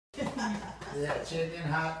Yeah, chicken,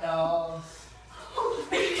 hot dogs.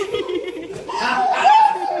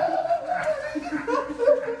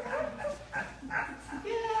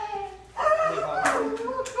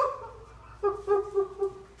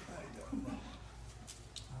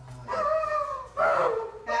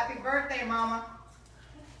 Happy birthday, Mama.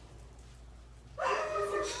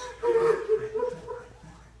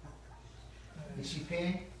 Is she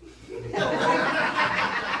peeing?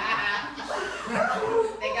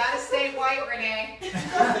 They gotta stay white, Renee.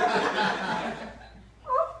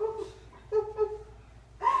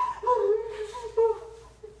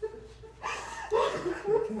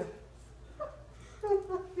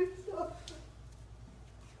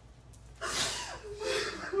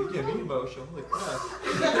 You get me emotional. Holy crap.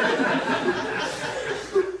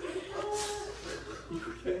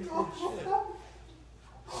 Okay. Oh, shit.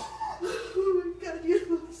 Oh my God, you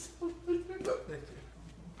look so wonderful. Thank you.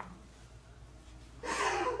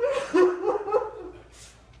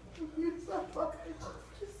 You're so fucking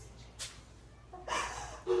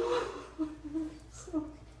so.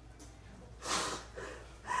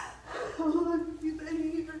 How long have you been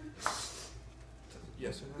here?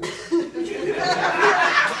 Yes or no?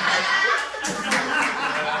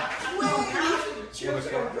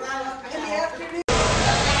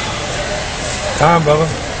 Time, Bubba.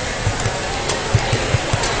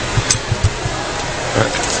 All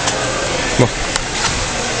right. Come on.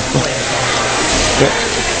 Come on. Yeah.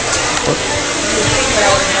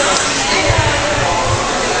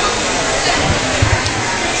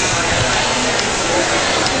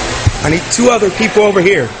 I need two other people over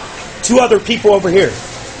here. Two other people over here.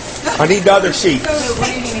 I need the other sheet.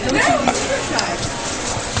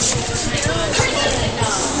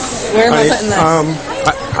 Where am I putting this?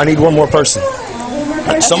 I need one more person.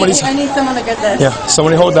 I need someone to get this. Yeah,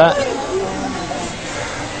 somebody hold that.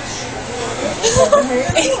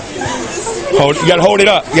 You gotta hold it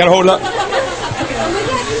up. You gotta hold it up.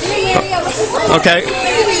 Okay.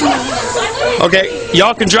 Okay,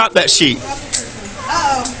 y'all can drop that sheet.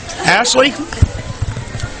 Ashley?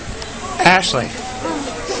 Ashley.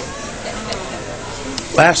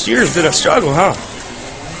 Last year's been a struggle, huh?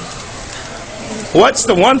 What's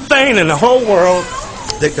the one thing in the whole world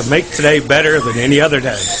that could make today better than any other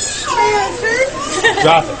day?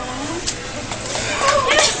 Drop it.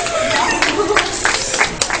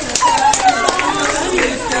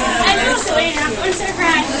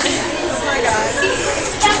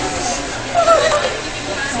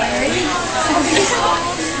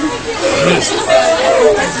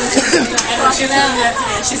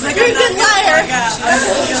 She's like, you're a good liar.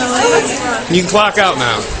 You can clock out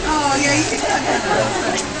now. Oh, yeah, you can clock out.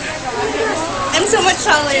 I'm so much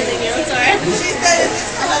taller than you, I'm sorry. She said it's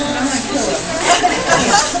her husband. I'm like,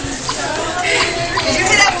 did you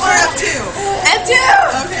hit F4 or F2? F2!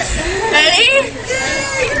 Okay. Ready?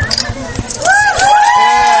 Yay!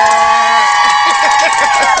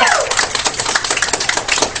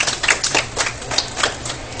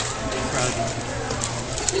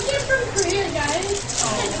 We came from Korea, guys.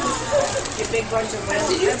 A big bunch of women.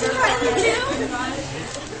 Did you see that too?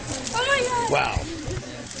 Oh my God. Wow.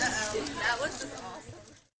 That was just awesome.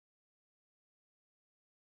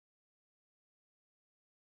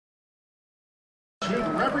 She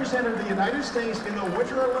represented the United States in the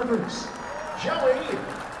Winter Olympics. Joey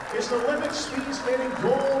is the Olympic speed skating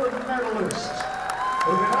gold medalist.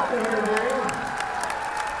 Moving up to here today.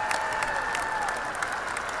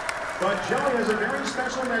 But Joey has a very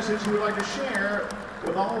special message he would like to share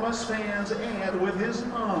with all of us fans and with his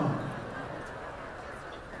mom.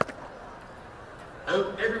 I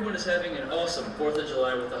hope everyone is having an awesome 4th of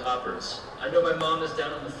July with the Hoppers. I know my mom is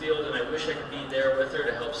down on the field and I wish I could be there with her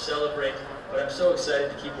to help celebrate, but I'm so excited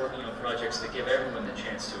to keep working on projects that give everyone the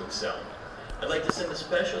chance to excel. I'd like to send a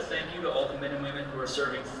special thank you to all the men and women who are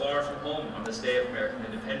serving far from home on this day of American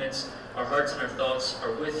independence. Our hearts and our thoughts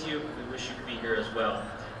are with you. We wish you could be here as well.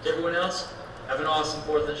 To everyone else, have an awesome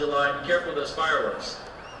 4th of July. Be careful of those fireworks.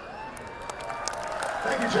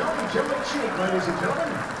 Thank you, Joey. Joey Cheek, ladies and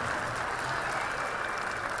gentlemen.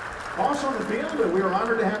 Also on the field, we are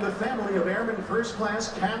honored to have the family of Airman First Class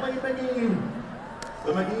Callie McGee.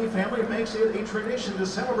 The McGee family makes it a tradition to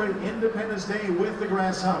celebrate Independence Day with the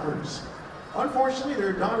Grasshoppers. Unfortunately,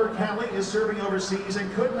 their daughter Callie is serving overseas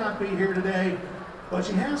and could not be here today, but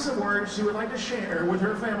she has some words she would like to share with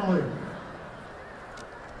her family.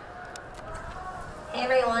 Hey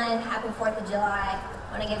everyone, happy 4th of July.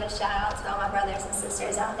 I want to give a shout out to all my brothers and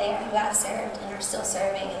sisters out there who have served and are still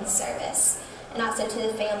serving in service. And also to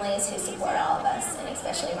the families who support all of us, and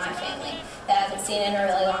especially my family that I haven't seen in a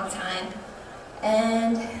really long time.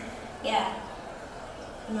 And yeah,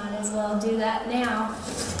 might as well do that now.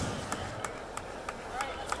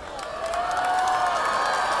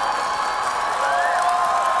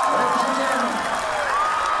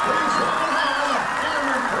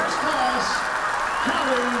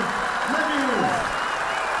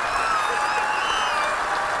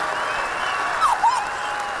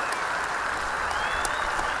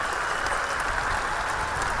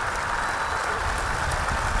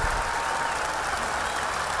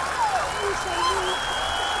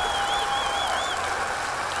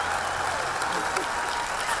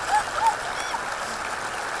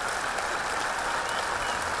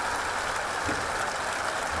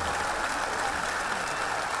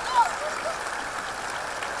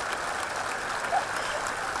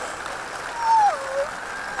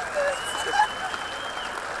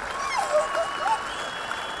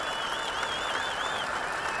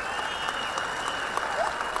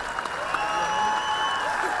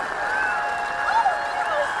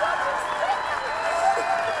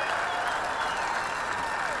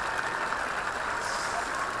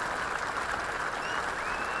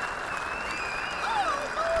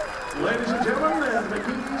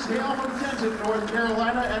 McGee's hail from Denton, North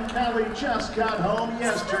Carolina, and Callie just got home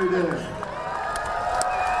yesterday.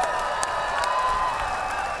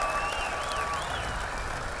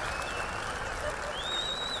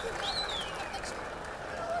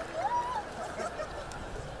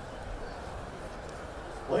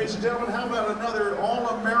 Ladies and gentlemen, how about another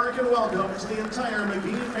all-American welcome to the entire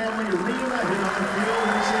McGee family reunited on the field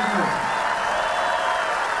this evening.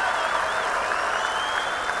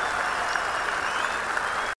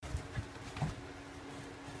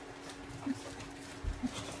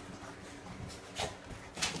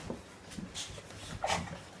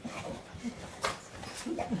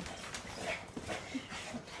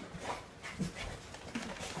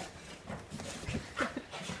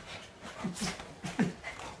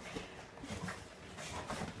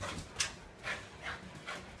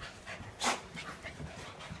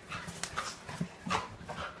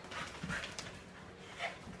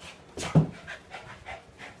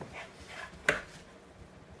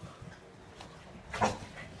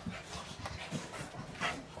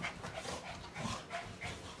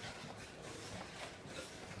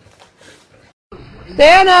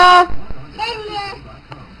 Santa!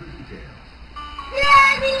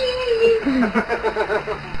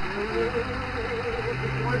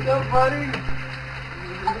 What's up, buddy?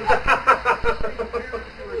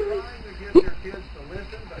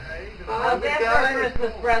 Oh, guess our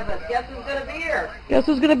Christmas present. Guess who's gonna be here? Guess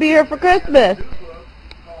who's gonna be here for Christmas?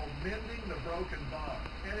 Called Mending the Broken Bond.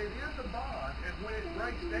 And it is a bond, and when it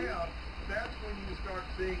breaks down, that's when you start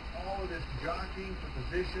seeing all of this jockeying for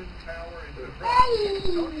position, power, and control.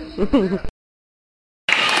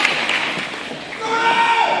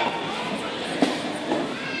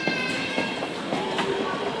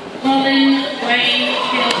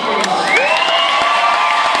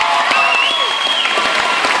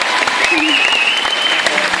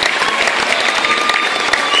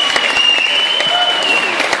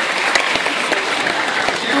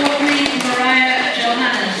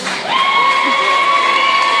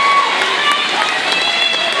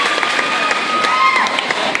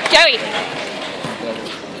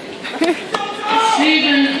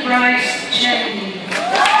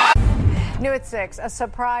 New at 6, a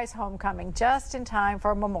surprise homecoming just in time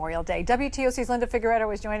for Memorial Day. WTOC's Linda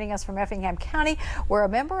Figueredo is joining us from Effingham County, where a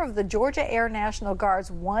member of the Georgia Air National Guard's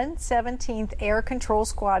 117th Air Control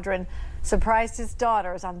Squadron surprised his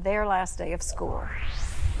daughters on their last day of school.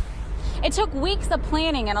 It took weeks of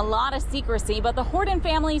planning and a lot of secrecy, but the Horton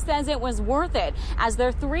family says it was worth it as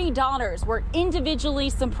their 3 daughters were individually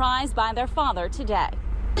surprised by their father today.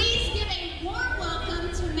 Please give a warm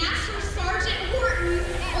welcome to Master Sergeant Horton,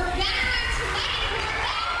 or veteran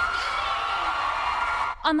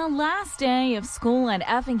On the last day of school at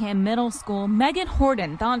Effingham Middle School, Megan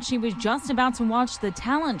Horton thought she was just about to watch the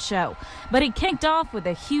talent show, but it kicked off with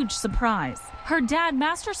a huge surprise. Her dad,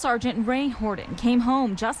 Master Sergeant Ray Horton, came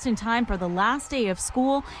home just in time for the last day of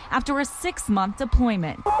school after a 6-month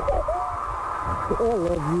deployment. I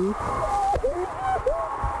love you.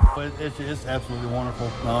 It's absolutely wonderful.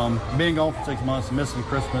 Being gone for 6 months, missing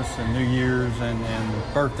Christmas and New Year's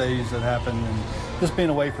and birthdays that happen, and just being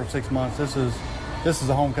away for 6 months, this is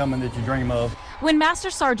a homecoming that you dream of. When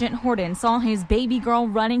Master Sergeant Horton saw his baby girl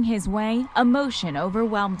running his way, emotion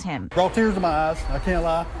overwhelmed him. Brought tears to my eyes, I can't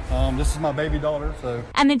lie. This is my baby daughter, so.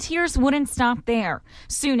 And the tears wouldn't stop there.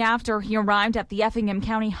 Soon after, he arrived at the Effingham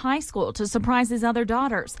County High School to surprise his other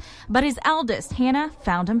daughters. But his eldest, Hannah,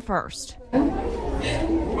 found him first. Did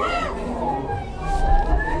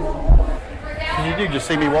you just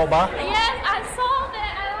see me walk by? Yes, I saw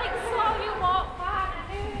that. I saw you walk by.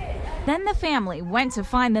 Then the family went to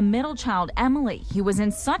find the middle child, Emily, who was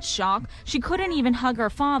in such shock she couldn't even hug her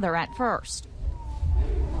father at first.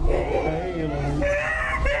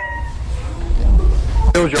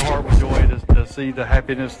 Fills your heart with joy to see the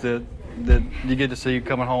happiness that you get to see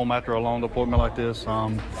coming home after a long deployment like this.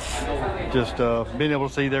 Just being able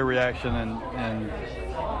to see their reaction and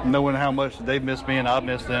knowing how much they've missed me and I've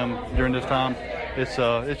missed them during this time, it's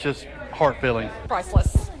just heart-filling.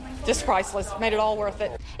 Priceless. Just priceless. Made it all worth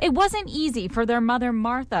it. It wasn't easy for their mother,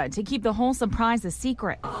 Martha, to keep the whole surprise a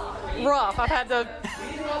secret. Rough. I've had to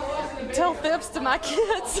tell fibs to my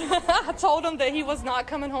kids. I told them that he was not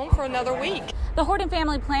coming home for another week. The Horton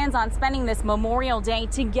family plans on spending this Memorial Day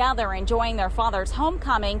together, enjoying their father's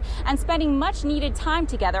homecoming and spending much needed time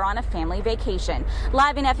together on a family vacation.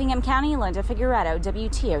 Live in Effingham County, Linda Figueredo,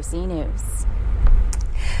 WTOC News.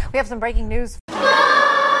 We have some breaking news.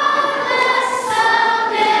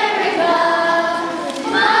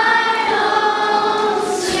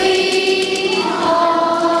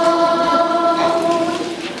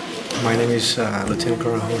 My name is is Lieutenant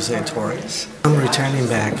Colonel Jose Torres. I'm returning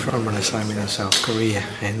back from an assignment in South Korea,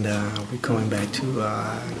 and we're going back to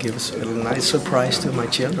give a nice surprise to my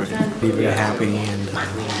children. Be very happy, and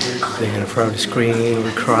they're gonna probably scream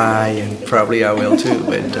or cry, and probably I will too.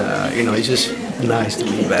 But you know, it's just nice to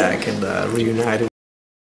be back and reunited.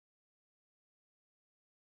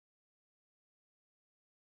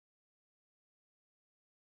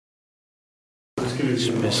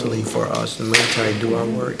 Especially for us, the military, do our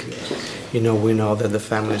work. You know, we know that the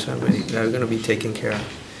families are going to be taken care of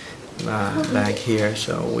back here,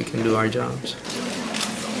 so we can do our jobs.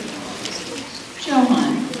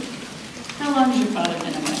 Johan, how long has your father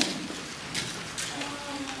been away?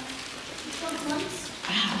 12 months.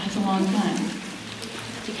 Wow, that's a long time.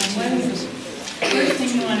 And what is the first thing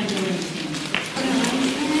you want to do with him?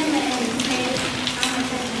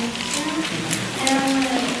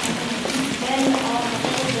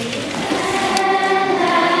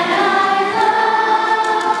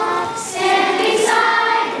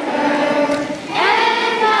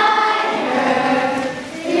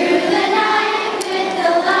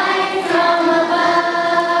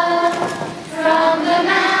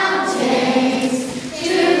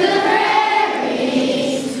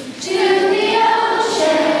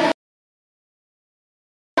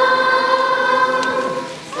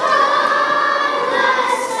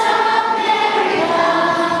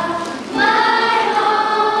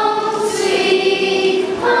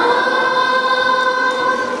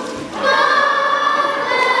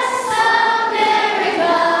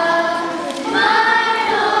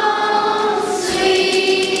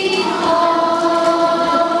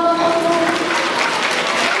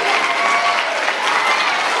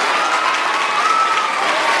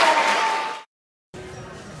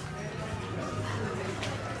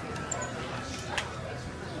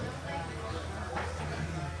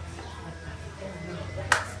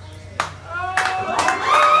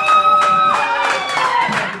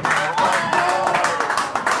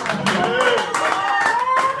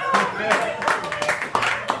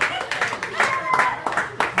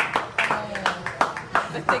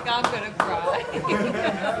 I think I'm gonna cry. I'm gonna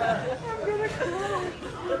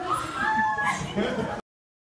cry.